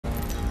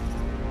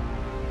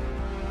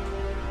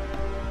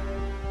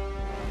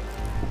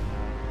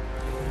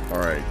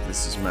Alright,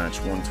 this is match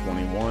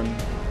 121,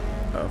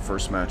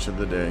 first match of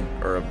the day,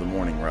 or of the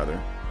morning rather.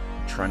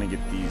 Trying to get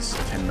these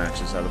 10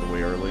 matches out of the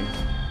way early,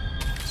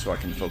 so I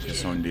can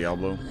focus on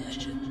Diablo.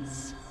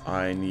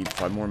 I need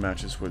 5 more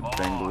matches with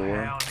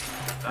Bangalore,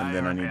 and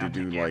then I need to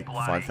do like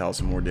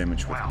 5,000 more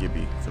damage with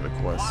Gibby for the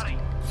quest.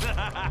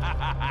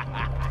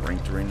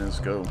 Ranked arenas,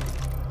 go.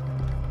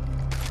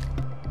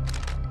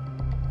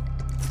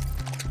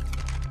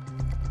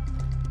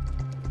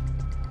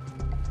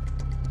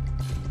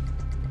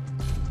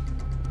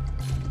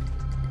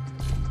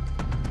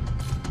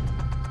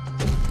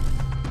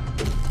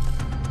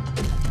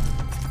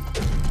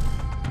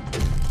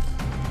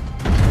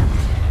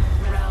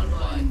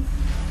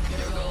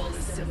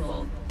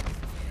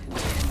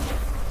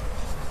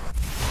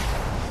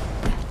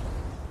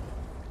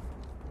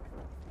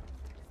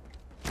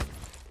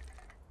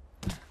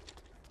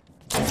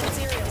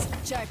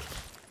 Check.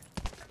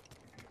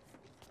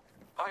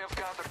 I have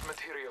gathered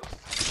materials.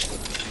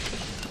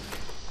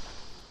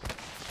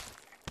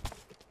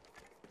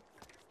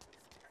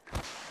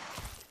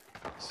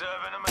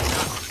 Serving them a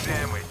knuckle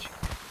sandwich.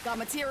 Got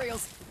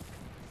materials.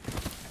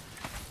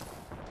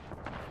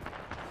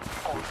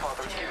 Old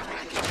father, give me.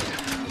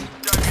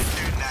 Don't get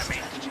shooting at me.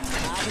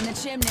 Out in the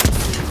chimney.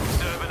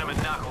 Serving them a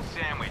knuckle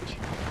sandwich.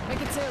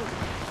 Make it 2.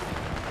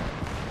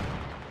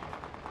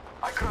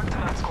 I cracked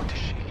an Scottish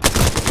sheet.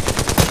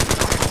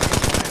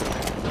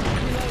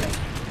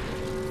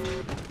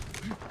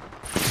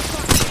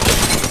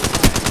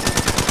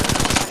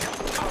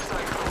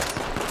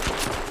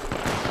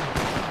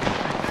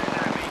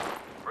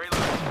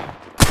 Reloading.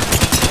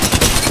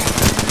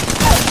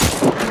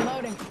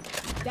 Reloading.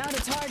 Down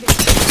to target.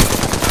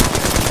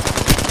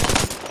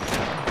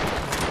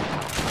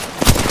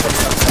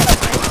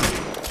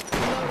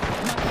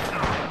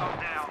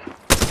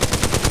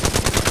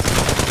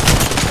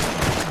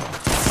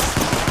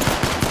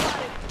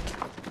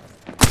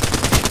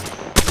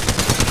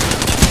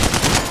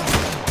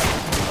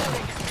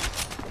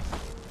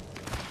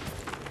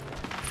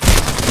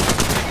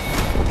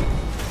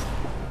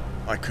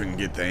 I couldn't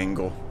get the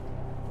angle.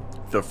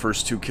 The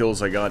first 2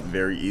 kills I got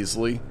very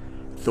easily.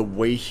 The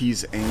way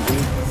he's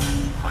angled,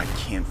 I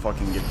can't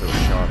fucking get those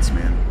shots,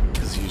 man.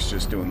 Because he's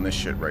just doing this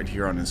shit right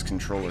here on his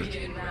controller.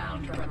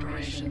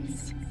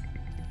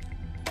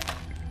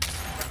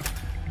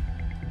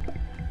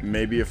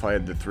 Maybe if I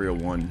had the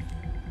 301.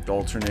 The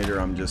alternator,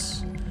 I'm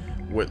just...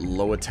 with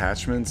low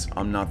attachments,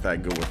 I'm not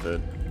that good with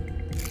it.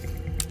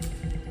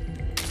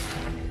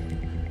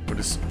 But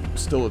it's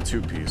still a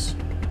 2-piece.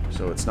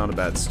 So it's not a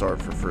bad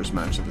start for first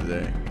match of the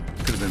day.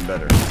 Could have been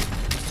better.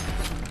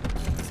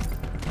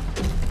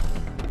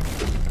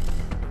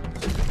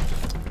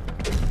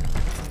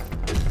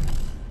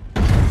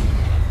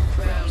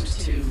 Round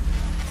 2.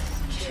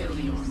 Kill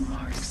your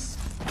marks.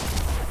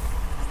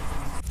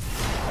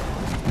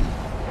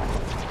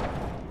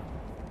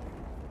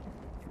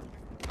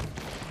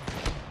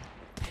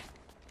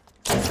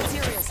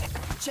 Materials.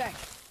 Check.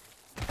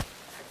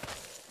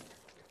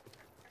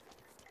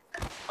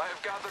 I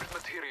have gathered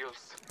materials.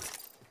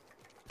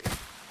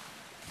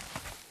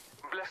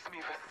 Bless me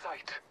with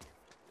sight.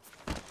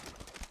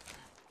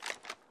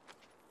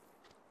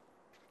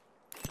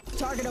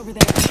 Target over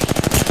there.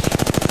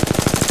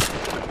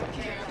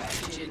 Care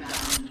package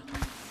inbound.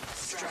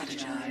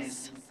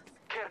 Strategize.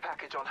 Care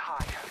package on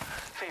high.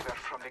 Favor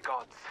from the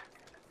gods.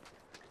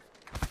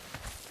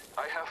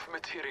 I have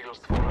materials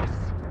for us.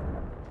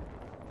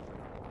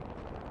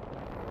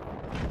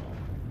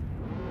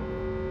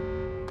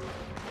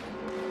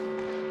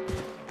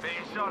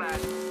 Being shot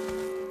at.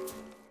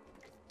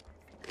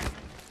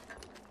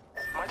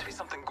 Might be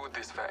something good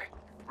this way.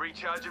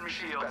 Recharging my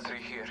shields.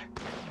 Battery here.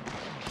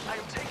 I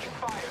am taking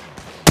fire.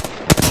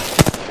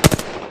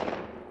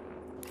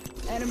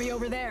 Enemy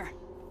over there.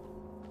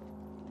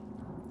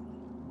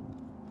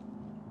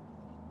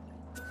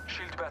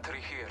 Shield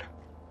battery here.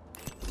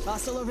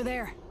 Hostile over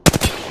there.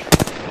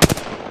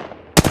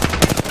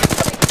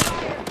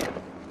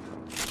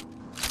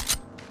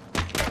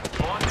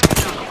 On to the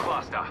knuckle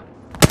cluster.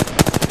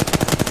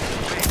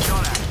 Being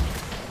shot at.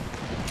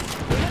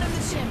 We hit him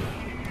the chimney.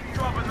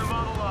 Dropping them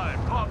on the load.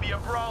 Pop your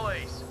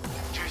brollies.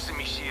 Juicing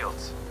me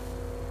shields.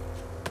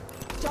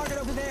 Target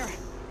over there. On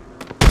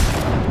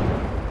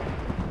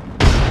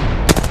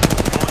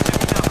to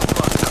the knuckle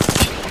cluster.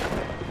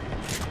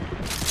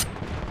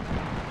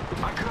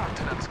 I cracked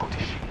an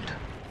Scottish shield.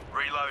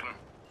 Reloading.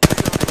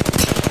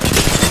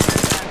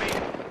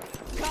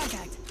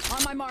 Contact.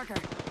 On my marker.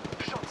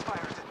 Shots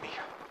fired at me.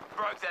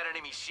 Broke that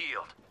enemy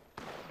shield.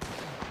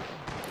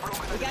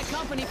 We got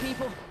company,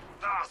 people.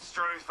 Ah,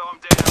 Struth, I'm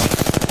down.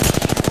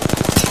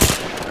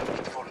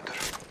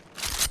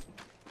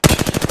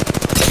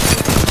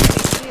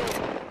 Shield.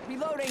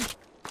 Reloading.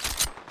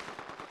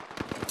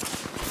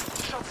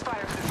 Shots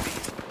fired at me.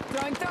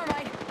 Throwing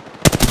thermite.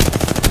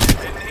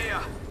 In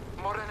here.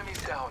 More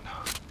enemies down.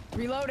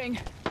 Reloading.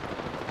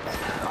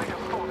 I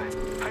have fallen.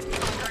 I need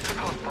contact with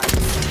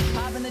hostiles.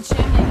 Pop in the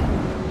chimney.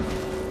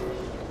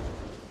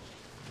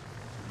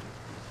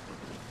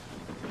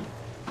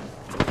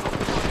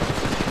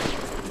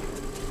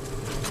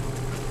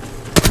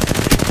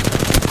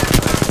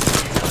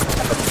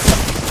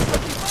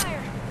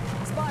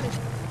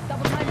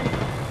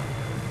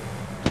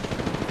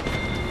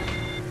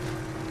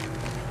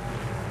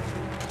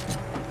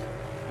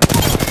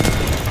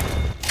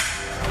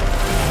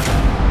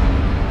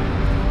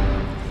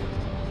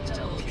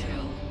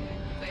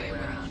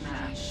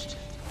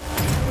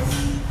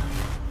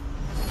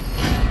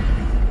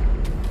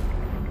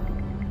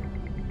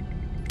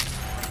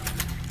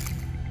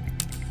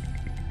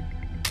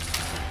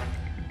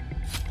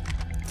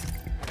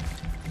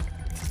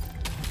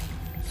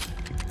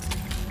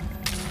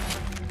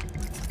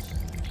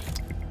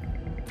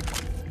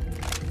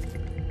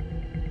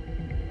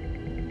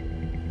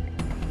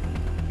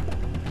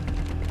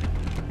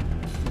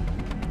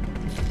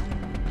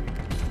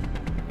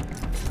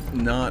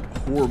 Not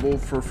horrible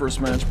for a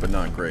first match, but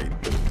not great.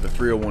 The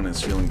 301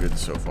 is feeling good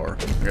so far.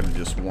 I gotta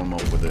just warm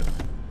up with it.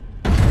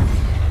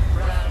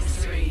 Round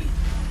 3.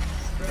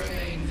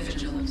 Remain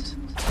vigilant.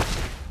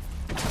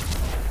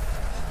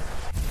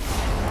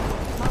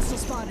 Hostile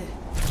spotted.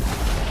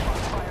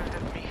 Fired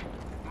at me.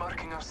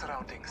 Marking our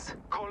surroundings.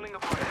 Calling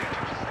upon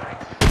dangerous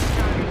strikes.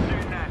 Scanning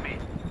shooting at me.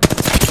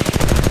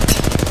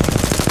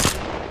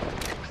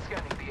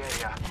 Scanning the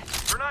area.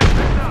 Grenade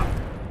set up.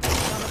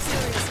 I'm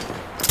serious.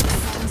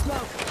 Having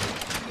smoke.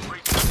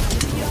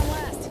 You don't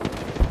last.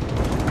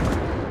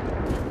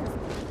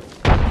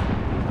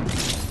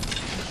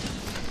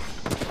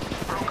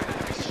 Broken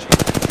enemy shield.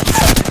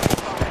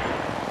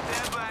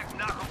 Stand back,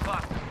 knuckle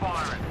cluster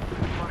firing.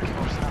 Marking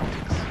our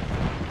surroundings.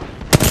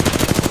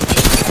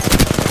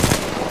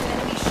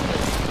 Enemy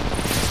shield.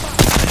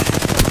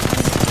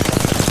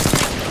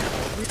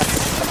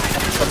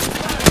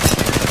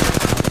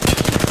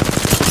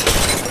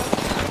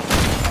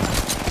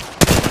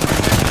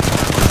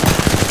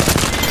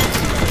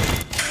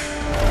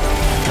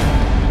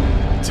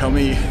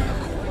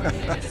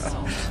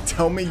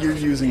 Tell me you're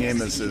using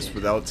aim assist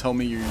without tell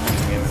me you're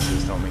using aim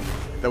assist, tell me.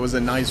 That was a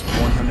nice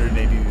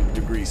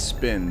 180-degree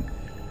spin.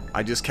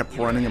 I just kept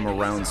running him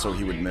around so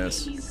he would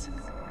miss.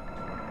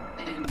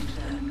 End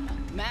them.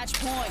 Match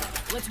point.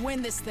 Let's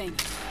win this thing.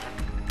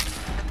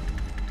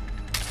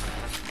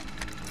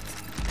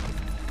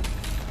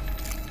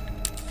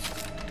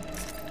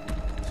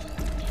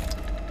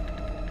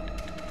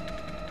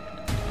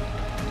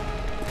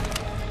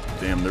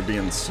 Damn, they're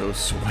being so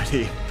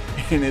sweaty.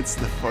 And it's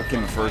the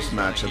fucking first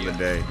match of the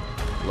day.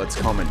 Let's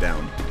calm it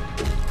down.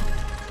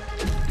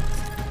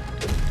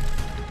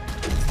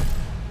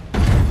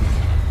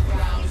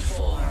 Round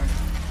 4.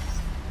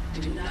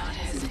 Do not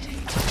hesitate.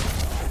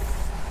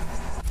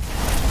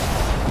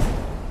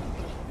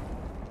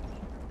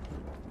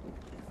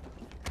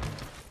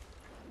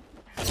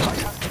 I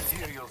have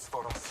materials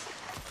for us.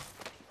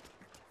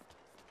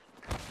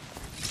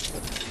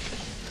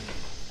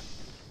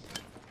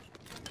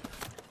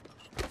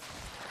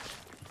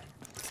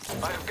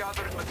 I have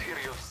gathered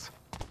materials.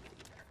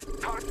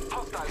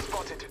 Hostile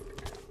spotted.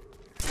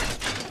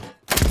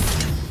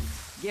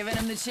 Giving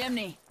him the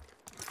chimney.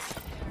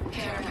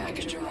 Care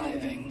package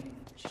arriving.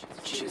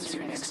 Choose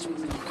your next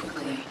move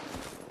quickly.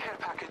 Care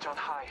package on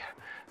high.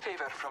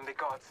 Favor from the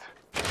gods.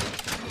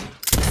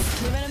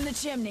 Giving him the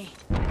chimney.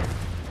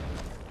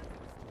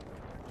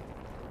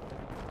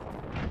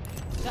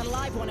 Got a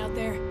live one out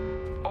there.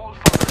 All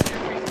for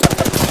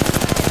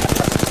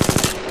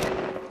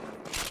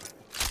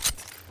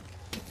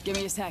Give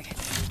me a sec.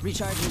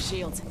 Recharging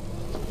shields.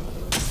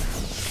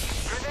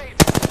 grenade.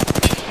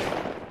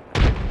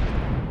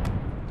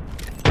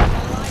 Got a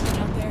live one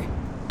out there.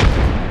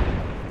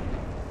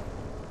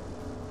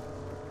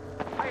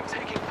 I am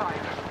taking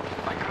fire.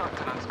 I cracked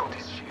an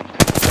unscottish shield.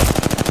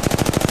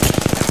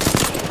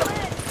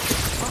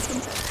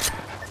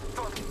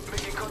 Thought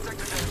making contact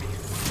with enemy.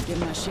 Give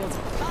him my shields.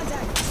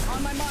 Contact!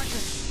 On my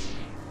marker.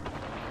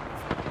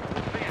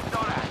 Being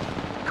shot at.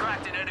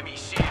 Cracked an enemy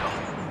shield.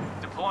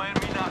 Deploying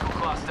me knuckle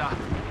cluster.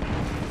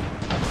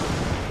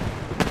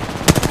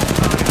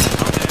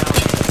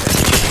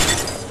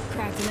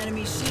 Cracked an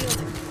enemy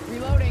shield.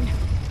 Reloading.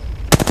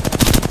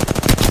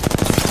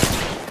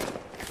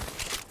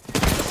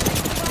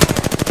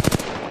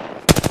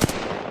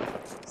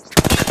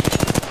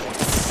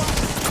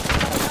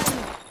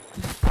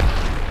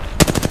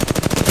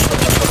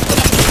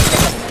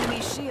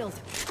 Enemy shield.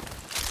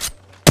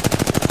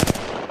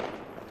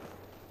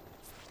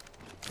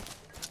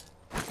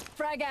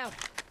 Frag out.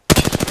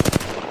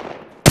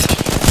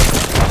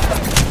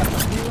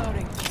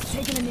 Reloading.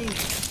 Taking a knee.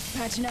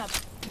 Patching up.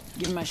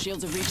 Giving my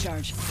shields a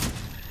recharge.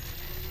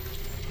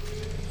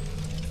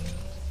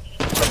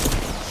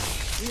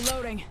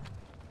 Reloading.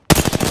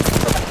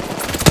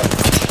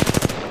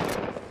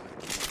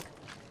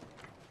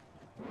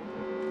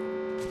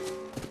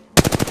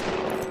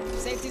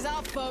 Safety's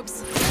off,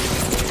 folks.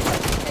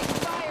 Taking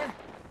fire.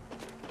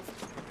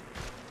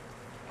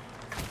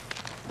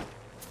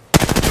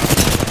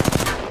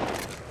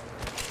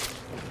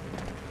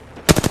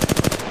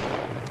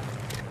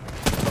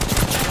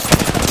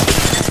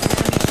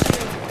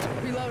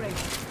 Reloading.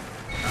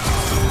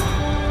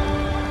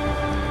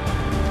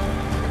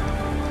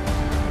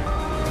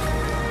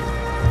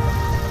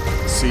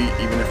 See,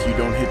 even if you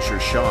don't hit your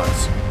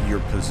shots, your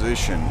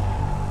position...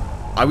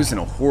 I was in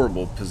a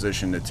horrible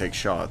position to take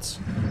shots.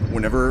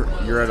 Whenever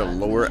you're at a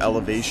lower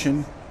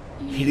elevation,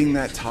 hitting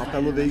that top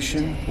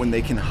elevation, when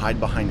they can hide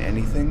behind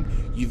anything,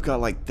 you've got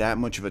like that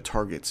much of a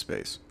target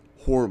space.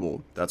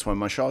 Horrible. That's why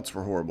my shots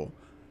were horrible.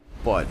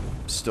 But,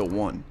 still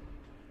won.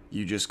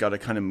 You just gotta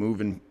kind of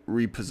move and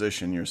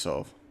reposition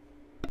yourself.